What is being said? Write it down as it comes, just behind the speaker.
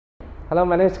Hello,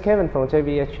 my name is Kevin from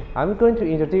JBH. I'm going to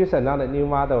introduce another new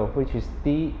model, which is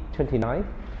D29.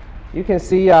 You can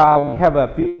see we have a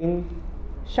built-in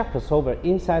shock absorber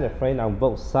inside the frame on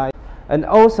both sides. And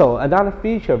also another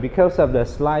feature, because of the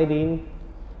sliding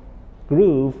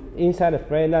groove inside the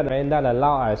frame that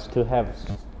allow us to have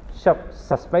shock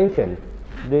suspension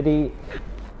really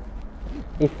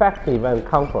effective and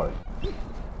comfort.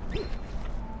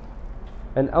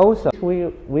 And also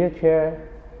wheelchair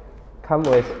come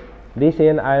with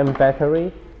lithium-ion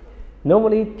battery.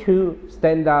 Normally 2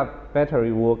 stand-up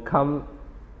battery will come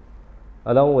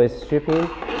along with shipping,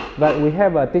 but we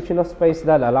have additional space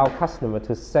that allow customer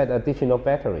to set additional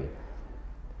battery.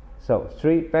 So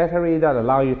 3 battery that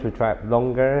allow you to drive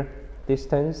longer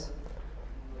distance.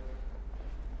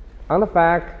 On the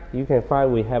back you can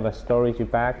find we have a storage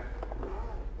bag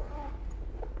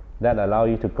that allow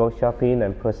you to go shopping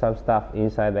and put some stuff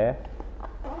inside there.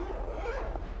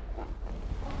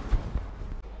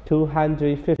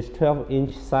 250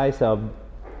 12-inch size of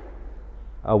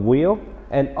a wheel,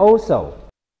 and also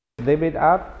lift it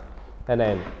up and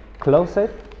then close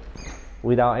it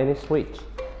without any switch.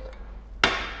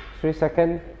 3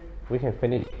 seconds we can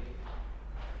finish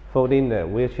folding the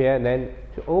wheelchair. Then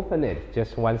to open it,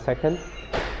 just 1 second.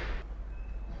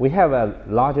 We have a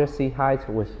larger seat height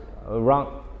with around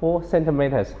 4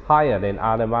 centimeters higher than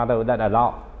other model that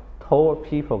allow tall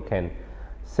people can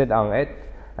sit on it.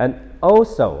 And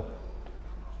also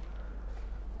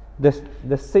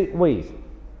the seat width,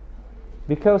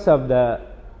 because of the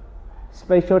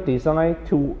special design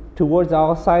towards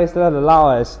our size that allow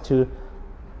us to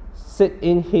sit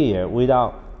in here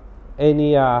without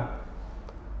any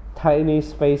tiny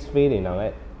space filling on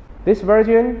it. This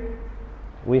version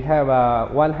we have a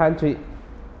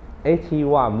 180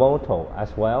 watt motor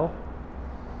as well.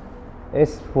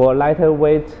 It's for lighter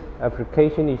weight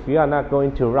application. If you are not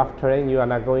going to rough terrain, you are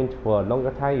not going for a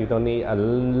longer time, you don't need a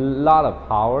lot of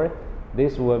power,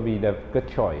 this will be the good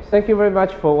choice. Thank you very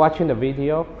much for watching the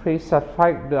video. Please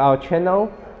subscribe to our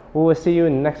channel. We will see you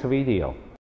in the next video.